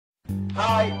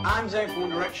Hi, I'm Zayn from One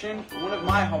Direction. One of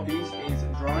my hobbies is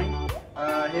drawing.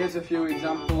 Here's a few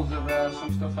examples of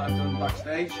some stuff that I've done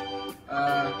backstage.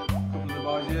 A couple of the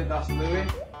boys here, that's Louis,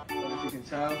 I don't know if you can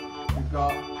tell. We've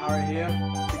got Harry here,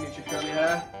 signature curly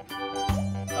hair.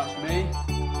 That's me,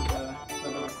 with a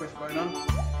little bit of a quiff going on.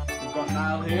 We've got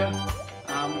Niall here,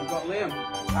 and we've got Liam.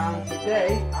 And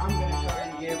today, I'm going to try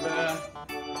and give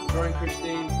drawing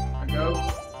Christine a go,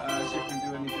 see if we can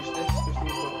do any justice.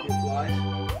 Christine's got a few flies.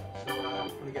 So I'm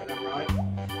going to get them right.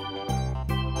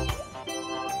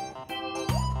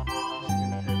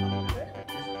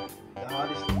 The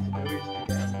hardest thing to do is to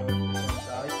get them both the same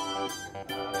size.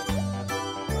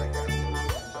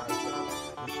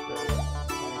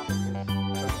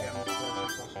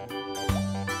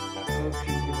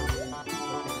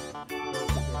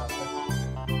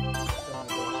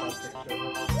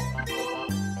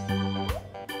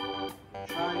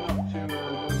 Try not to go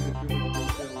into too much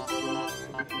detail.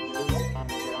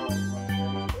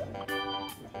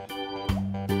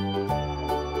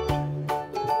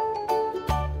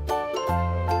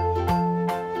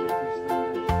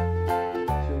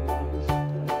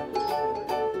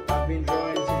 I've been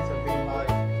drawing since I've been like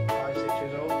 5-6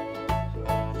 years old.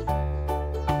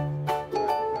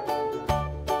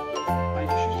 I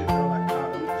just used to draw like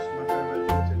cartoons. My favourite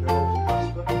thing to draw was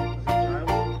Casper as a child.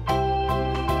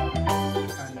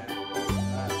 Kind of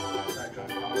started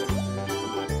drawing cartoons.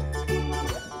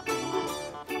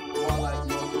 What I like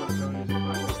most about drawing is the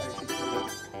fact that basically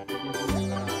it gives you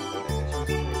a chance to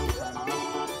take time out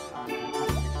and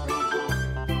kind of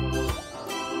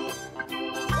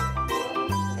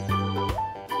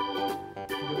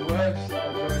the words that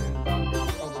are drawing in the band is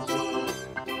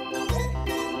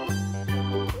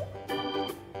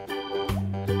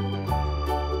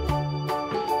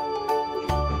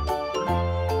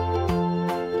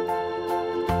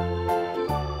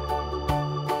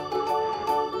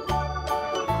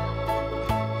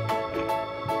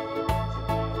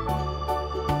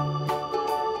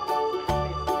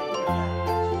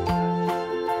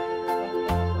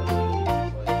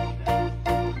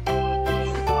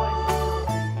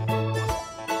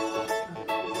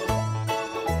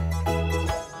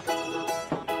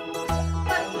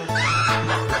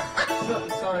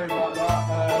obviously sorry about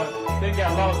that. Didn't get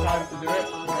a lot of time to do it.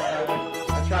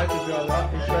 I tried to draw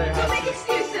that. It's very hard. Don't make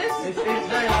excuses. It's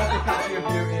very hard to capture your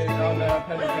beauty on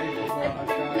pen and paper, but I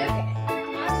tried.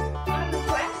 I'm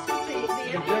impressed with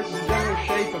The general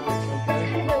shape of it's okay.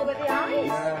 What about the eyes?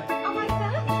 Yeah. I like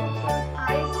that. That's what I'm saying.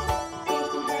 Eyes,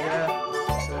 teeth and hair.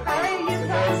 Yeah. How are you The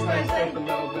guys? nose makes up a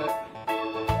little bit.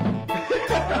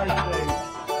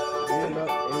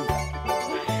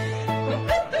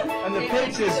 And the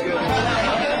picture's good.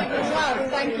 Well,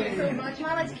 thank you so much. Am I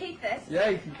allowed to keep this? Yeah,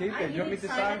 you can keep it. Do you want me to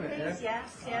sign it? Please? Yeah.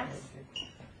 Yes.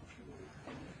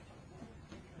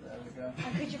 There we go.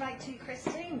 And could you write to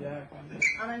Christine? Yeah.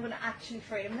 And I'm going to actually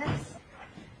frame this.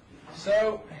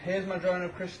 So here's my drawing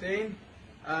of Christine.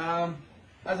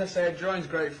 As I said, drawing's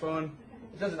great fun.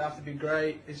 It doesn't have to be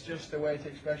great. It's just a way to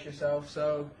express yourself.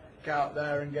 So get out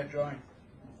there and get drawing.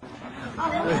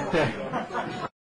 Oh.